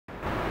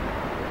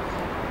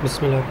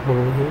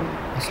Bismillahirrahmanirrahim.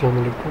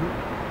 Assalamu alaikum,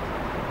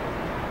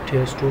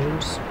 dear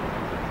students.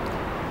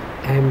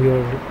 I am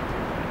your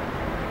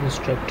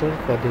instructor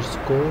for this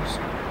course,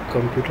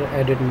 Computer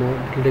Aided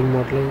Building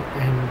Modeling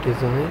and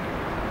Design.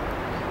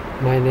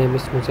 My name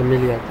is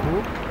Muzammil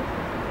Yaqub.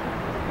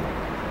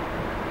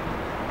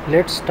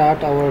 Let's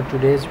start our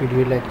today's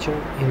video lecture.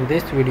 In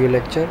this video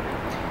lecture,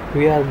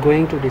 we are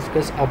going to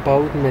discuss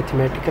about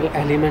mathematical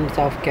elements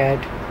of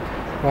CAD,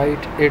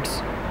 right?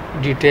 Its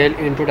detailed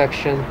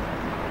introduction.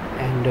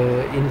 And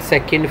in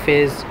second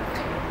phase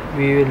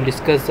we will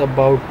discuss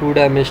about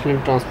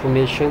two-dimensional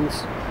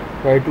transformations.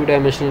 Right,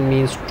 two-dimensional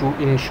means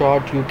in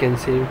short you can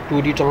say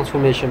 2D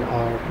transformation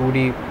or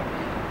 2D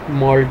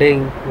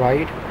molding,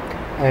 right?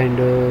 And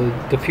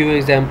the few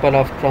example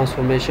of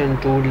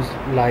transformation tools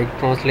like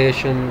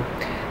translation,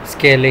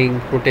 scaling,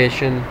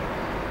 rotation.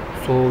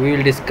 So we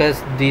will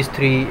discuss these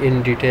three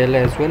in detail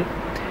as well,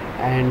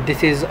 and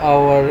this is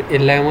our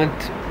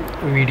 11th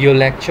video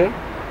lecture.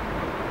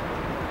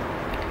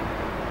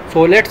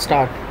 So let's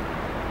start.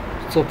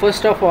 So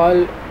first of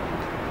all,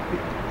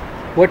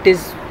 what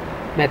is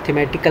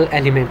mathematical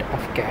element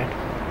of CAD?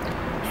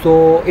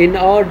 So in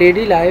our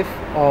daily life,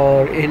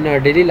 or in a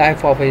daily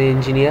life of an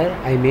engineer,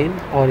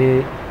 or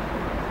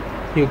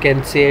you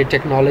can say a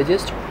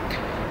technologist,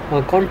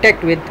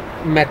 contact with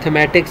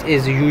mathematics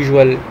is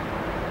usual,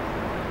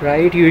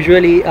 right?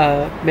 Usually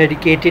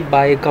mediated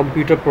by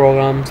computer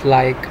programs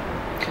like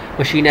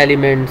machine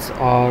elements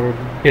or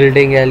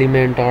building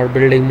element or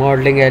building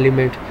modeling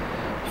element.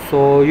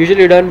 So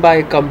usually done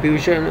by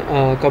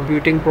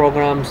computing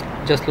programs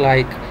just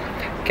like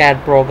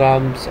CAD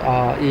programs,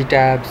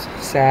 ETABS,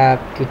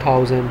 SAP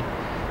 2000,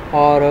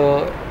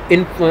 or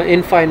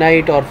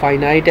infinite or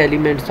finite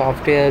element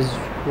softwares,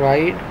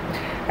 right?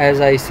 As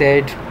I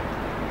said,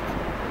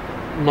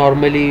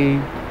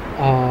 normally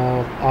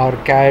are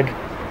CAD,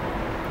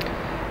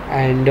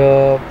 and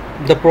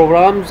the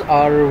programs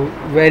are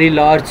very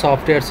large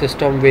software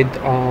system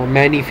with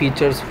many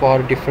features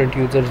for different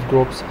users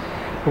groups,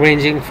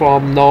 ranging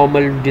from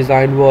normal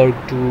design work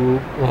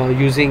to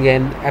using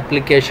an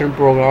application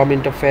program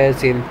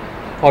interface in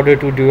order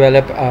to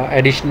develop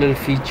additional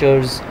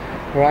features,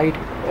 right?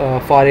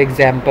 For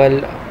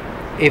example,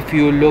 if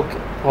you look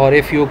or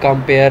if you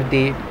compare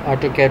the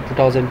AutoCAD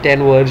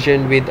 2010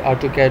 version with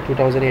AutoCAD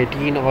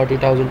 2018 or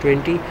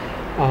 2020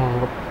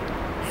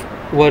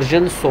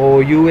 version, so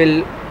you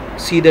will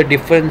see the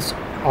difference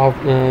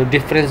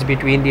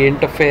between the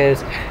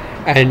interface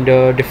and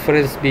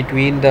difference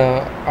between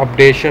the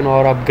updation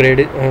or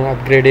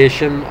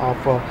upgradation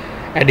of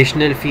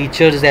additional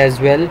features as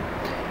well.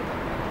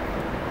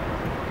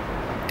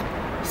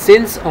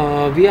 Since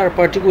we are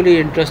particularly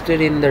interested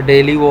in the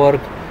daily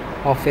work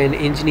of an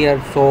engineer,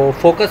 so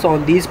focus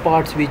on these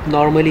parts which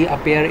normally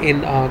appear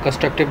in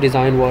constructive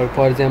design work.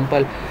 For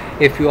example,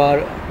 if you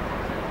are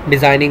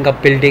designing a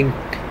building,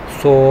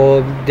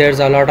 so there's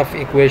a lot of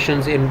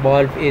equations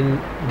involved in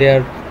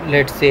there.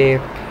 Let's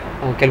say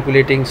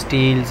calculating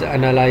steels,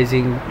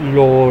 analyzing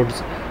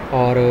loads,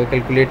 or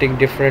calculating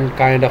different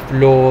kind of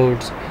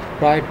loads,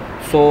 right?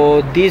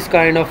 So these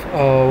kind of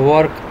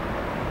work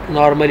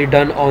normally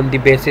done on the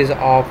basis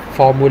of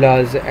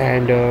formulas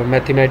and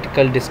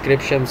mathematical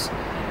descriptions,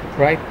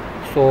 right?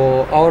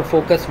 So our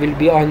focus will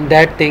be on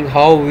that thing,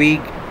 how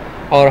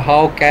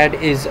CAD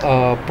is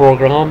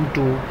programmed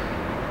to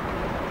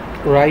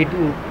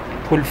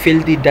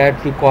fulfill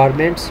that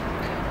requirements.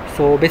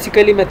 So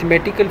basically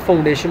mathematical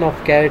foundation of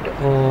CAD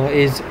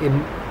is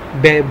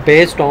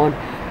based on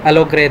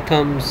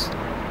algorithms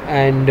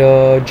and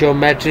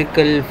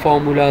geometrical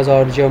formulas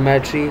or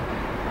geometry,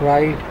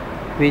 right?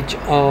 Which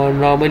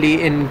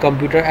normally in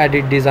computer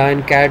aided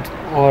design CAD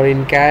or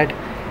in CAD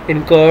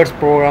incurs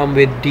program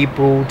with deep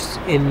roots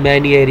in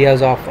many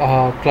areas of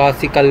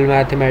classical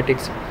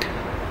mathematics.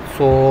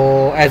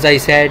 So as I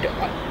said,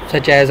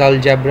 such as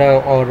algebra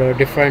or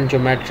different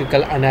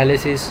geometrical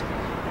analysis,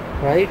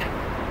 right?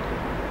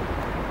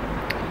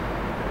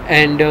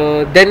 And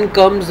then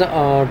comes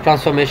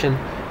transformation.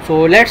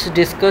 So let's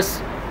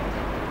discuss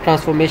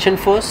transformation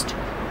first,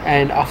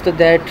 and after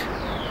that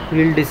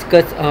we'll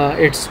discuss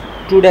its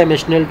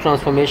two-dimensional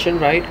transformation,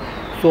 right?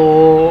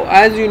 So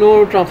as you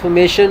know,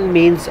 transformation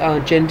means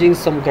changing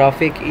some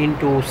graphic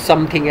into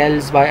something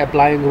else by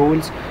applying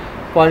rules.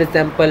 For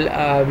example,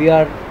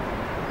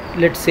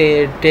 let's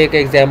say take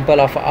example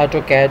of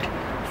AutoCAD.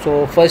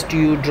 So first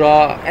you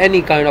draw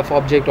any kind of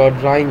object or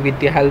drawing with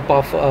the help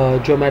of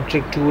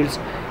geometric tools,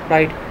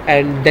 right?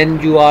 And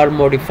then you are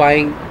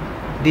modifying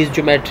this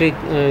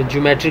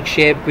geometric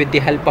shape with the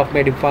help of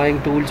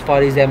modifying tools.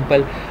 For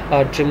example,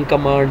 trim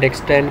command,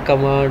 extend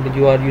command,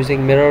 you are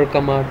using mirror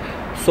command.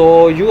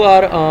 So you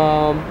are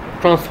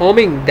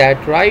transforming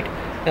that, right,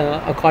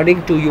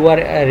 according to your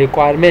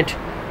requirement.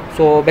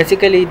 So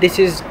basically this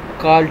is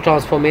called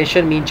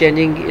transformation, mean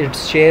changing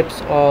its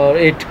shapes or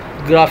its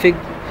graphic.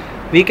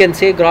 We can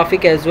say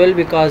graphic as well,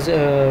 because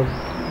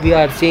we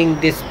are seeing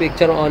this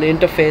picture on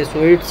interface,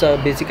 so it's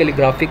basically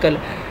graphical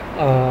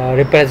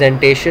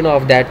representation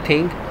of that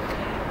thing.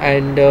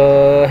 and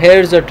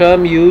here's the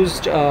term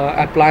used,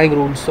 applying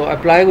rules. So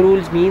applying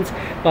rules means,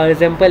 for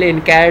example,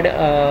 in CAD,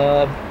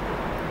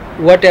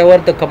 whatever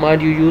the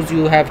command you use,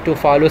 you have to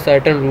follow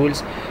certain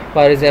rules.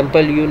 For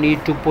example, you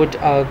need to put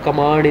a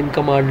command in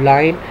command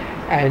line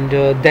and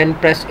then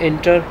press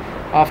enter.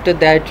 After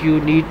that, you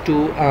need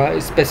to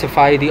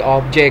specify the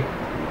object,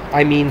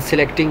 I mean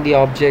selecting the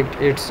object,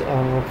 its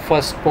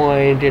first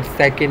point, its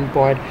second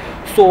point.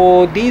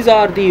 So these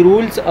are the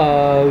rules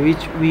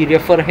which we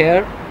refer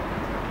here.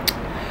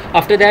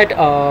 After that,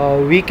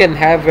 we can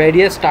have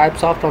various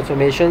types of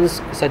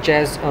transformations, such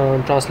as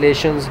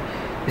translations,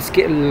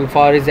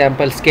 for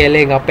example,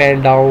 scaling up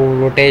and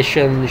down,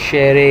 rotation,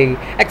 sharing,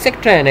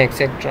 etc. and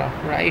etc.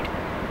 right?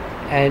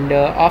 And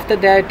after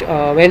that,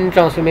 when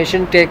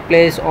transformation take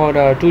place on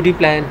a 2D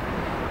plan,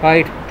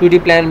 right?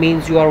 2D plan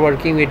means you are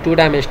working with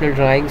two-dimensional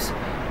drawings,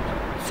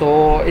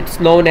 so it's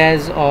known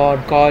as or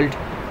called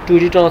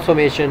 2D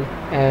transformation.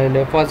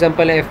 And for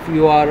example, if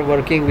you are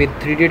working with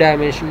 3D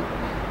dimension,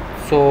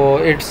 so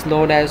it's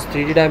known as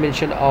 3D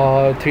dimension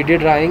or 3D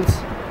drawings.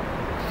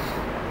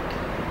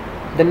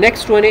 The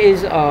next one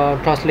is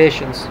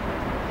translations.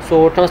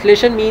 So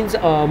translation means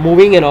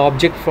moving an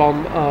object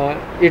from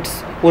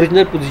its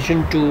original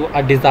position to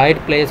a desired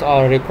place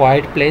or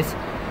required place,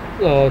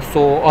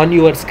 so on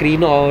your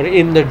screen or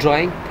in the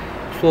drawing.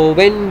 So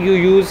when you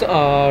use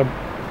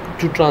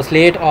to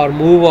translate or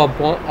move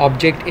an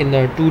object in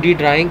a 2D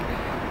drawing,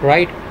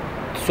 right?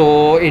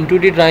 So in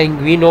 2D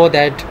drawing, we know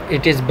that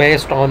it is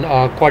based on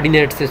a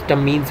coordinate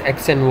system, means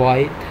x and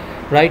y,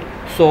 right?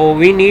 So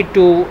we need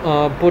to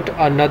put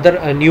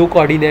a new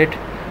coordinate,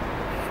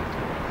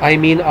 I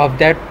mean of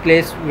that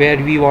place where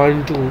we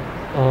want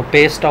to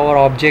paste our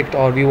object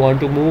or we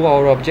want to move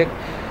our object.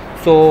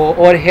 So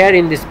over here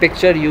in this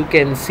picture, you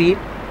can see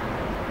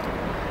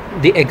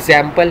the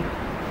example.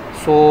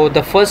 So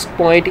the first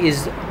point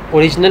is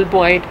original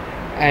point,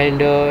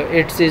 and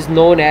it is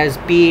known as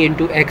p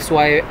into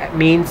xy,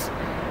 means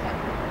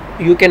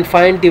you can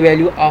find the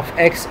value of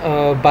x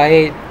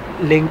by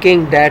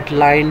linking that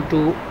line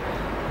to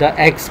the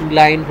x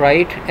line,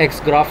 right?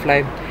 X graph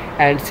line.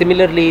 And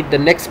similarly, the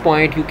next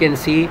point you can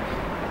see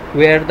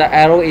where the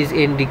arrow is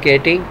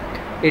indicating,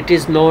 it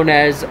is known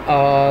as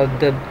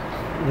the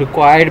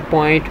required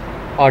point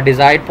or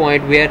desired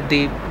point where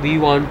we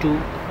want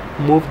to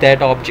move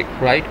that object,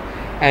 right?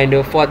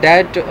 And for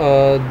that,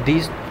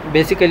 these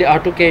basically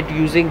AutoCAD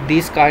using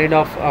these kind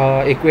of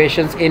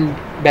equations in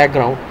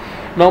background.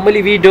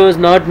 Normally we does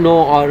not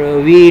know,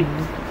 or we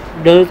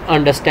don't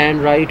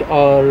understand, right?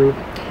 Or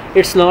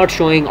it's not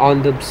showing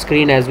on the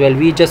screen as well.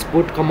 We just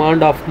put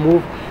command of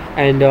move,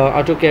 and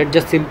AutoCAD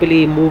just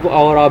simply move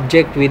our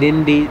object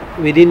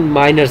within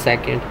minor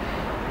second.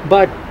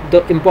 But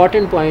the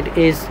important point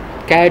is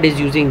CAD is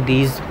using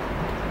these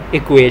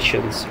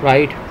equations,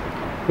 right,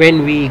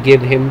 when we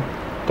give him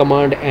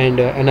command and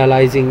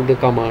analyzing the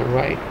command,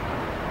 right?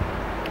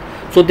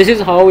 So this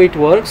is how it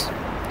works.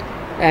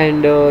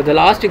 And the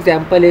last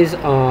example is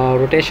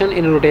rotation.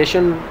 In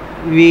rotation,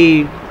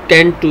 we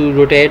tend to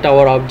rotate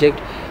our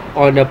object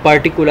on a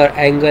particular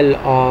angle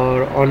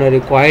or on a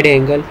required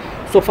angle.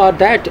 So for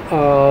that,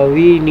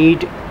 we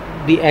need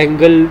the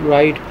angle,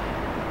 right?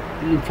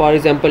 For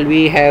example,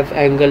 we have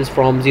angles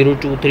from 0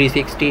 to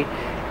 360,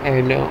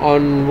 and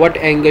on what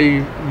angle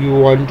you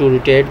want to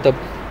rotate the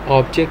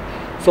object.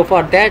 So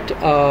for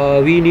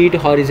that, we need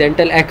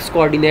horizontal x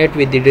coordinate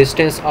with the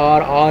distance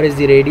r is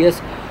the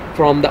radius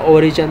from the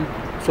origin.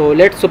 So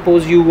let's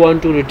suppose you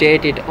want to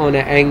rotate it on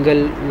an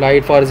angle,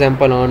 like for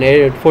example on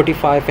a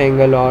 45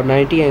 angle or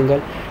 90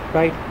 angle,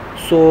 right?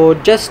 So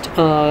just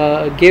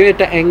give it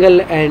an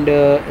angle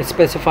and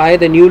specify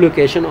the new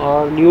location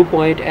or new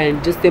point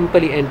and just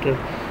simply enter.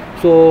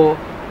 So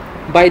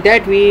by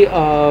that we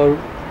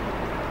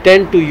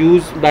tend to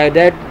use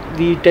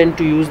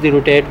the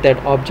rotate that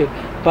object.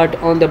 But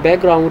on the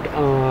background,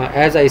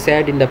 as I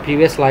said in the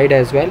previous slide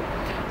as well,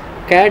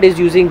 CAD is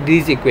using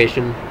these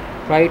equation,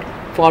 right?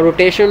 For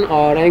rotation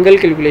or angle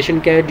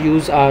calculation, CAD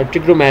use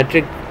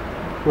trigonometric,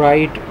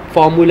 right,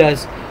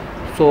 formulas.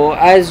 So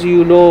as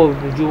you know,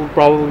 you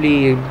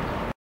probably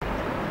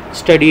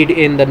studied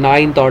in the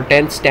 9th or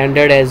 10th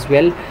standard as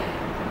well,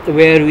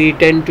 where we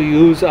tend to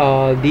use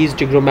these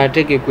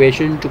trigonometric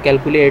equation to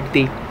calculate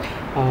the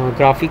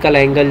graphical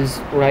angles,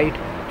 right?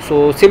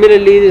 So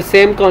similarly, the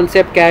same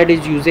concept CAD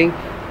is using,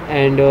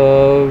 and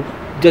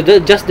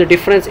just the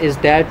difference is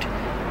that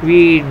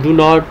we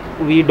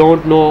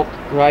don't know,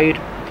 right,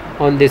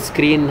 on the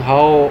screen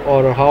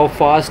how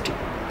fast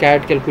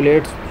CAD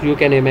calculates, you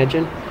can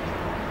imagine.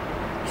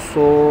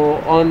 So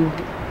on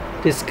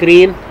the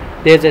screen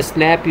there's a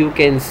snap, you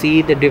can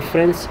see the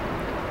difference,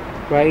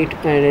 right?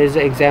 And as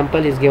an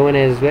example is given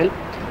as well.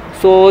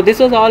 So this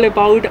was all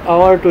about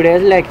our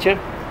today's lecture.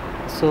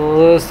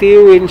 So see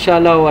you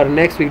inshallah our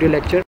next video lecture.